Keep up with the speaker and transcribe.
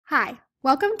Hi,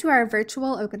 welcome to our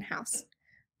virtual open house.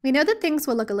 We know that things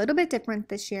will look a little bit different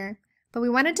this year, but we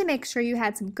wanted to make sure you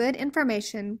had some good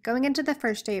information going into the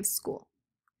first day of school.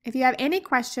 If you have any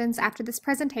questions after this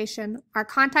presentation, our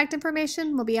contact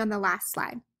information will be on the last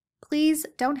slide. Please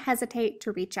don't hesitate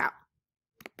to reach out.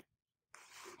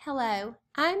 Hello,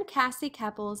 I'm Cassie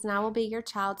Cupples and I will be your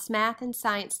child's math and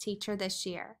science teacher this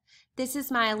year. This is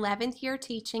my 11th year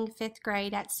teaching 5th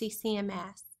grade at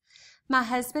CCMS. My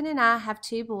husband and I have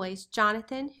two boys,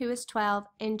 Jonathan, who is 12,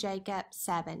 and Jacob,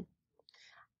 7.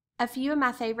 A few of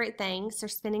my favorite things are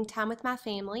spending time with my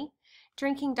family,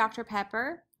 drinking Dr.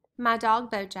 Pepper, my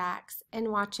dog Bojax, and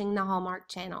watching the Hallmark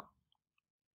Channel.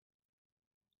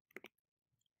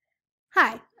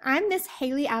 Hi, I'm Miss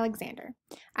Haley Alexander.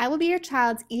 I will be your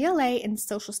child's ELA and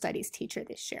social studies teacher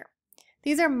this year.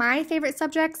 These are my favorite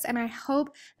subjects, and I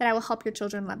hope that I will help your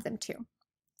children love them too.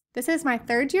 This is my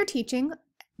 3rd year teaching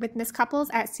with Miss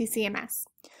Cupples at CCMS.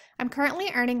 I'm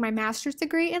currently earning my master's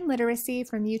degree in literacy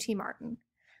from UT Martin.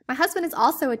 My husband is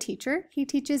also a teacher. He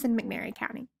teaches in McNairy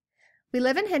County. We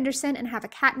live in Henderson and have a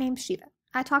cat named Shiva.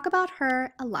 I talk about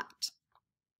her a lot.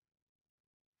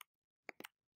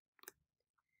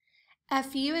 A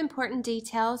few important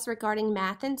details regarding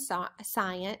math and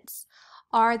science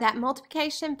are that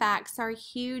multiplication facts are a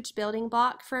huge building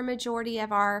block for a majority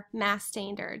of our math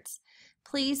standards.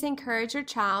 Please encourage your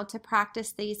child to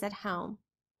practice these at home.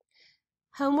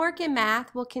 Homework in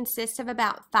math will consist of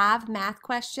about 5 math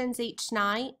questions each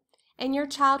night, and your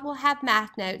child will have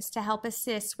math notes to help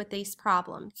assist with these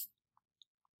problems.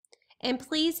 And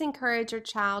please encourage your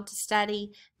child to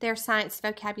study their science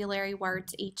vocabulary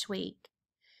words each week.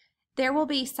 There will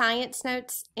be science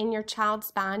notes in your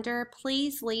child's binder.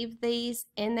 Please leave these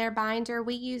in their binder.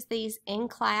 We use these in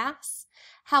class.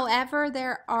 However,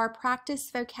 there are practice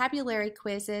vocabulary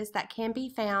quizzes that can be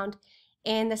found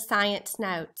in the science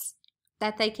notes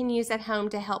that they can use at home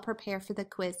to help prepare for the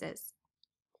quizzes.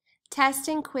 Tests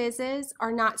and quizzes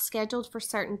are not scheduled for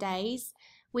certain days.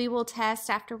 We will test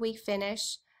after we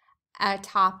finish a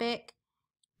topic,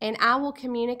 and I will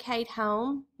communicate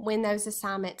home when those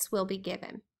assignments will be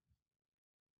given.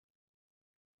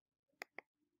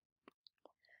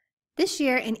 This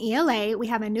year in ELA, we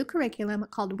have a new curriculum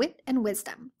called Wit and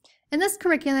Wisdom. In this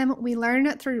curriculum, we learn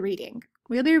through reading.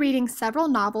 We'll be reading several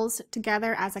novels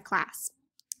together as a class.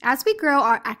 As we grow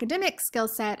our academic skill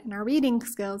set and our reading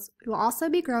skills, we will also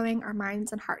be growing our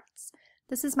minds and hearts.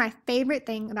 This is my favorite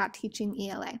thing about teaching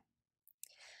ELA.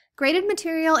 Graded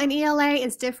material in ELA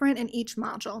is different in each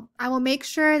module. I will make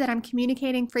sure that I'm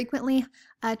communicating frequently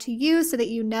to you so that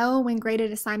you know when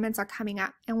graded assignments are coming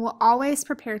up, and we'll always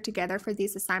prepare together for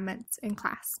these assignments in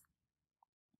class.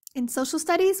 In social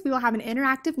studies, we will have an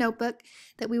interactive notebook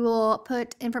that we will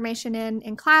put information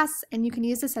in class, and you can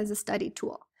use this as a study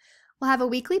tool. We'll have a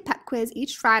weekly pep quiz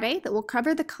each Friday that will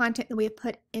cover the content that we have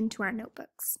put into our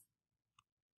notebooks.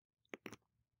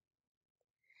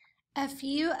 A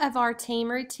few of our team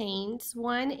routines.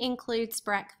 One includes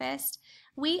breakfast.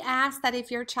 We ask that if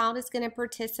your child is going to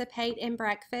participate in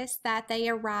breakfast, that they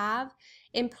arrive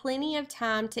in plenty of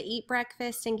time to eat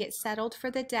breakfast and get settled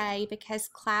for the day, because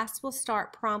class will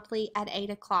start promptly at 8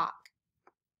 o'clock.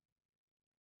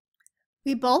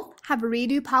 We both have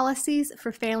redo policies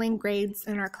for failing grades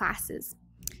in our classes.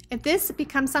 If this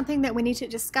becomes something that we need to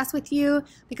discuss with you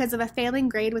because of a failing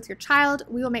grade with your child,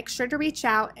 we will make sure to reach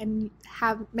out and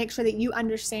make sure that you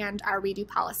understand our redo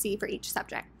policy for each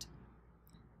subject.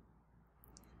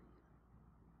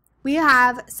 We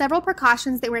have several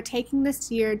precautions that we're taking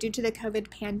this year due to the COVID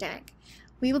pandemic.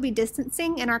 We will be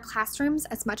distancing in our classrooms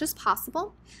as much as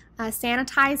possible,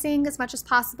 sanitizing as much as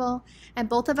possible, and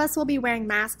both of us will be wearing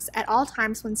masks at all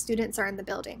times when students are in the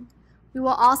building. We will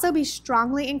also be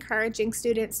strongly encouraging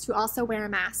students to also wear a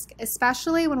mask,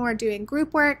 especially when we're doing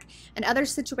group work and other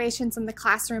situations in the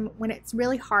classroom when it's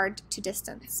really hard to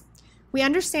distance. We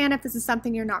understand if this is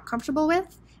something you're not comfortable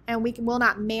with, and we will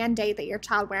not mandate that your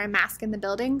child wear a mask in the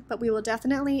building, but we will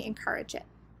definitely encourage it.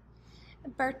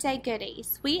 Birthday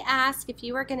goodies. We ask if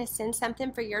you are going to send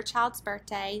something for your child's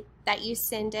birthday that you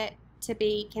send it to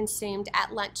be consumed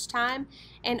at lunchtime,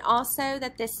 and also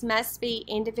that this must be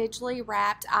individually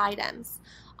wrapped items.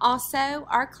 Also,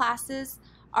 our classes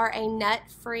are a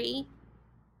nut-free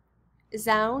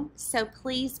zone, so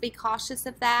please be cautious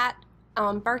of that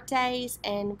on birthdays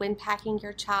and when packing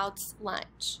your child's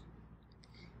lunch.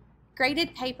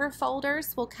 Graded paper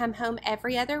folders will come home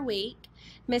every other week.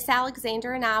 Miss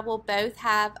Alexander and I will both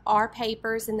have our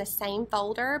papers in the same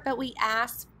folder, but we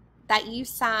ask that you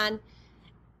sign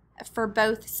for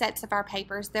both sets of our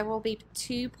papers. There will be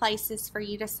 2 places for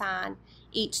you to sign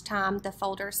each time the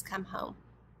folders come home.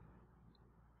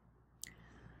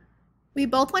 We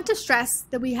both want to stress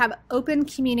that we have open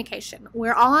communication.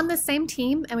 We're all on the same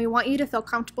team, and we want you to feel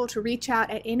comfortable to reach out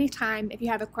at any time if you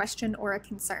have a question or a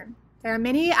concern. There are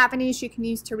many avenues you can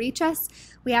use to reach us.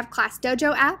 We have Class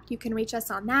Dojo app. You can reach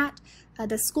us on that,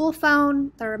 the school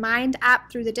phone, the Remind app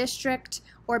through the district,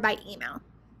 or by email.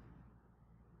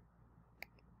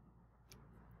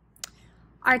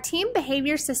 Our team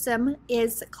behavior system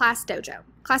is Class Dojo.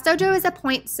 Class Dojo is a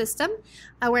point system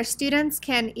where students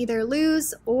can either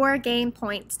lose or gain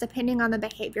points depending on the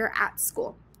behavior at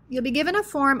school. You'll be given a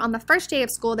form on the first day of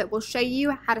school that will show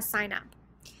you how to sign up.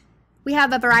 We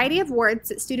have a variety of rewards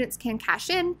that students can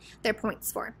cash in their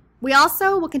points for. We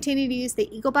also will continue to use the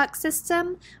Eagle Buck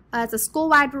system as a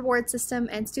school-wide reward system,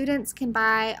 and students can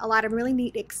buy a lot of really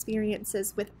neat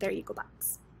experiences with their Eagle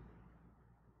Bucks.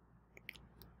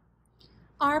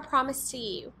 Our promise to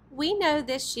you. We know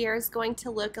this year is going to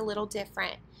look a little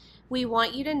different. We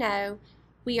want you to know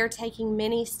we are taking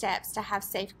many steps to have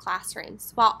safe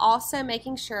classrooms while also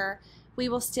making sure we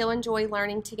will still enjoy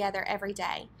learning together every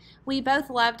day. We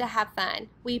both love to have fun.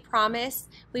 We promise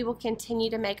we will continue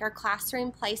to make our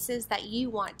classroom places that you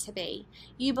want to be.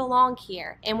 You belong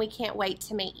here, and we can't wait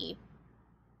to meet you.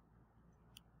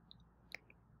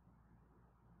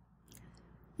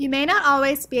 You may not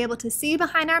always be able to see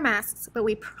behind our masks, but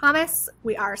we promise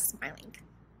we are smiling.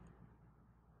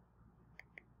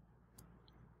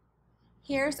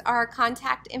 Here's our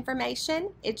contact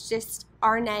information. It's just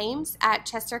our names at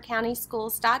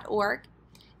chestercountyschools.org.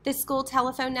 The school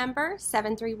telephone number,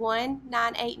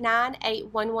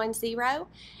 731-989-8110.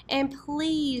 And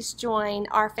please join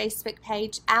our Facebook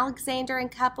page, Alexander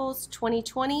and Cupples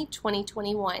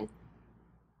 2020-2021.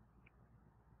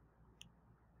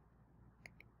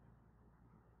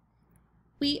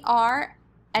 We are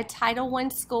a Title I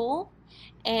school,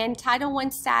 and Title I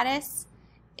status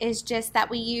is just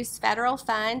that we use federal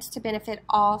funds to benefit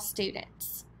all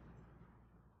students.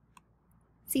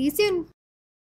 See you soon.